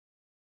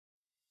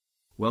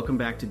Welcome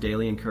back to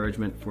Daily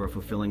Encouragement for a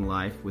Fulfilling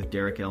Life with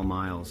Derrick L.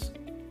 Miles.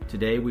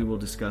 Today we will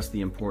discuss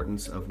the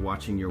importance of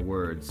watching your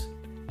words.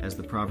 As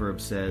the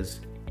proverb says,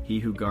 "He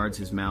who guards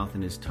his mouth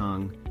and his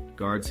tongue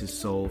guards his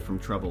soul from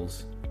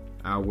troubles."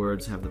 Our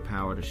words have the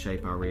power to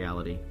shape our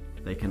reality.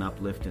 They can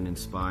uplift and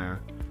inspire,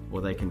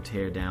 or they can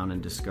tear down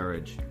and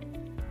discourage.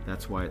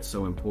 That's why it's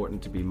so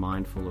important to be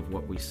mindful of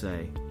what we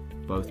say,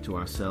 both to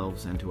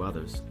ourselves and to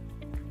others.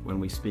 When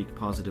we speak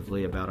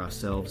positively about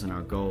ourselves and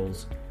our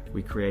goals,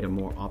 we create a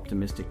more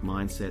optimistic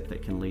mindset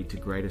that can lead to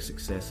greater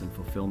success and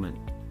fulfillment.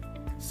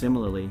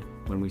 Similarly,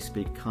 when we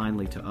speak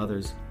kindly to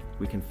others,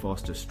 we can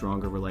foster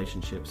stronger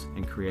relationships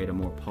and create a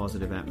more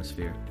positive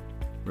atmosphere.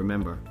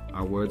 Remember,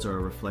 our words are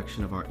a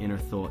reflection of our inner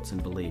thoughts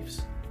and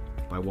beliefs.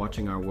 By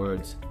watching our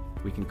words,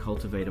 we can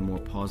cultivate a more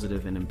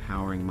positive and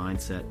empowering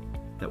mindset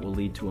that will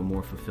lead to a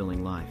more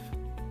fulfilling life.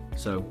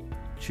 So,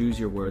 choose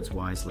your words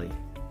wisely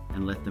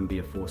and let them be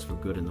a force for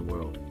good in the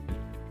world.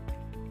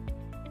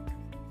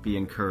 Be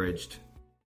encouraged.